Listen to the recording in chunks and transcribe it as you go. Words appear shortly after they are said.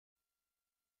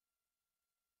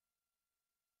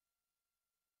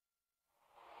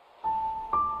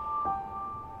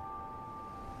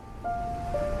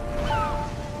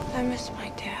miss my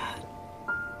dad.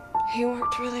 He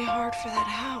worked really hard for that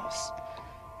house.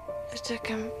 It took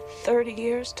him 30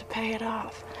 years to pay it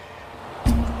off.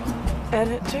 And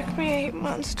it took me 8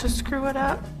 months to screw it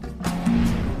up.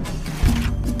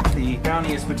 The county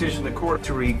has petitioned the court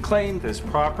to reclaim this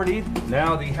property.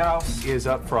 Now the house is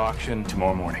up for auction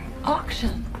tomorrow morning.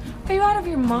 Auction? Are you out of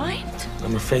your mind?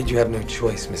 I'm afraid you have no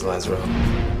choice, Miss Lazaro.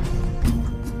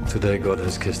 Today God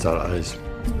has kissed our eyes.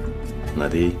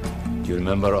 Nadi, do you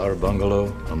remember our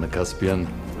bungalow on the Caspian?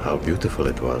 How beautiful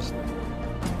it was.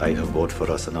 I have bought for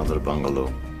us another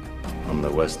bungalow on the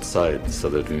west side so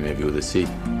that we may view the sea.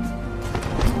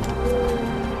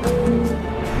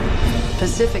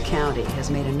 Pacific County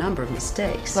has made a number of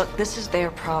mistakes. Look, this is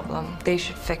their problem. They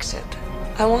should fix it.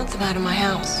 I want them out of my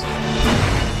house.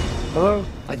 Hello?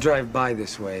 I drive by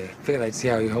this way. Figured I'd see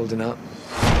how you're holding up.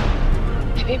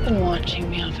 Have you been watching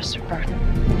me, Officer Burton?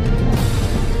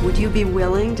 Would you be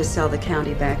willing to sell the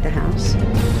county back the house?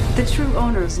 The true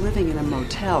owner is living in a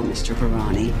motel, Mr.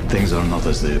 Behrani. Things are not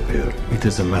as they appear. It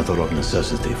is a matter of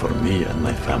necessity for me and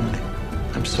my family.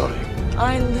 I'm sorry.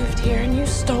 I lived here and you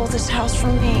stole this house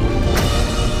from me.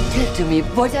 Tell to me,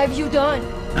 what have you done?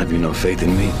 Have you no faith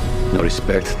in me? No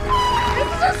respect?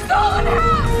 It's a stolen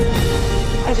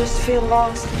house! I just feel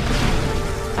lost.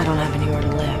 I don't have anywhere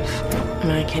to live. I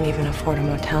mean, I can't even afford a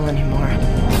motel anymore.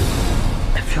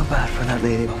 I feel bad for that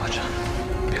lady,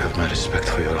 Babajan. You have my respect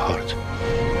for your heart.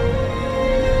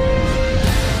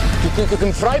 You think you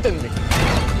can frighten me?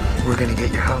 We're gonna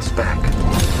get your house back.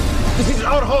 This is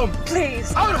our home!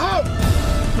 Please. Our home!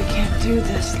 We can't do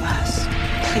this, Les.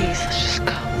 Please, let's just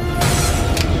go.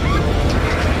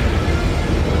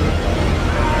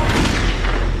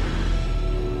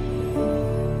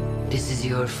 This is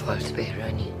your fault,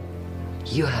 Behrani.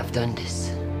 You have done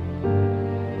this.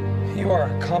 You are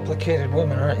a complicated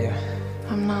woman, aren't you?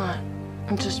 I'm not.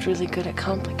 I'm just really good at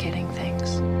complicating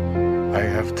things. I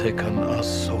have taken us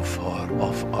so far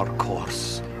off our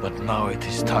course, but now it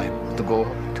is time to go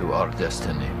to our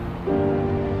destiny.